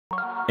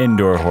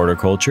Indoor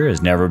horticulture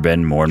has never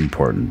been more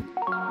important,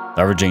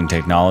 leveraging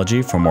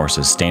technology for more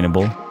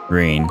sustainable,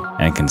 green,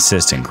 and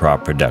consistent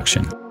crop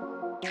production.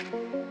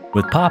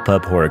 With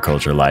pop-up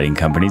horticulture lighting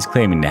companies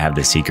claiming to have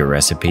the secret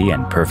recipe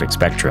and perfect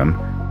spectrum,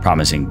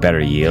 promising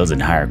better yields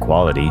and higher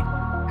quality,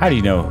 how do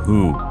you know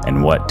who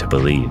and what to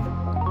believe?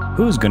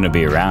 Who's going to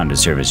be around to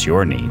service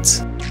your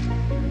needs?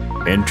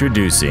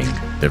 Introducing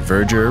the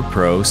Verjure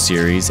Pro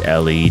Series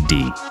LED,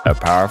 a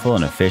powerful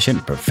and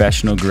efficient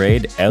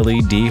professional-grade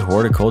LED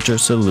horticulture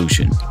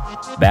solution,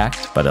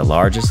 backed by the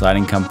largest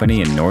lighting company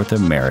in North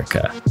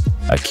America,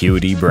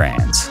 Acuity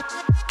Brands.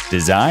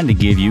 Designed to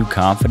give you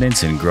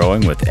confidence in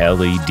growing with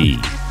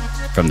LED,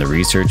 from the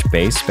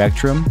research-based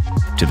spectrum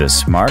to the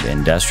smart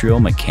industrial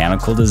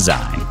mechanical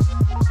design.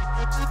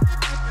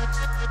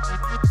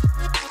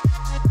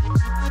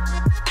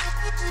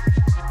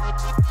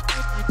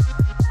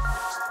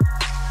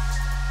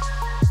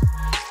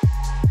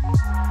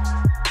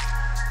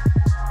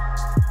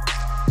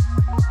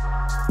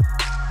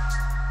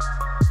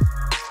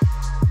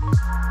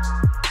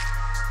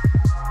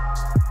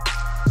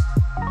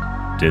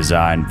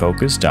 Design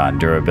focused on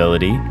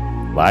durability,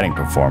 lighting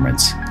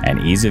performance, and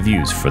ease of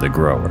use for the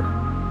grower.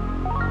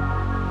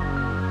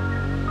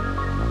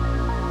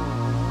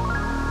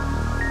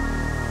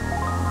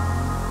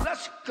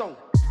 Let's go.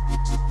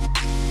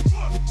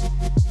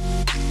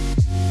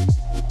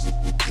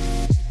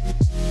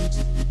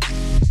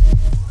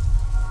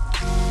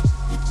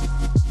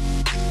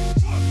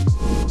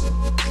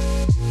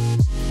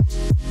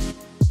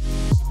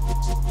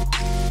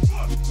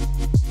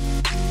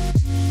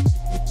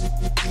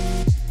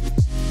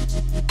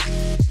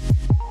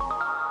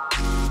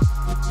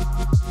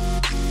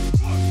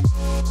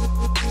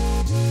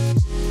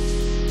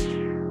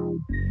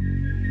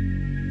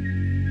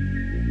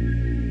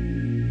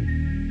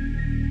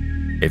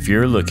 If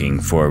you're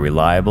looking for a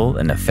reliable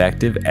and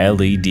effective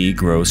LED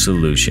grow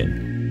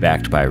solution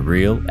backed by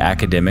real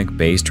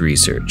academic-based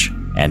research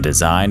and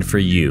designed for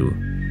you,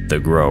 the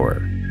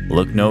grower,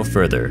 look no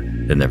further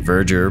than the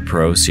Verjure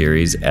Pro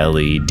Series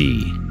LED.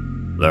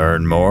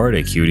 Learn more at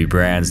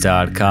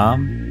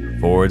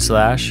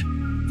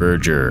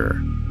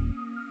acuitybrands.com/Verjure.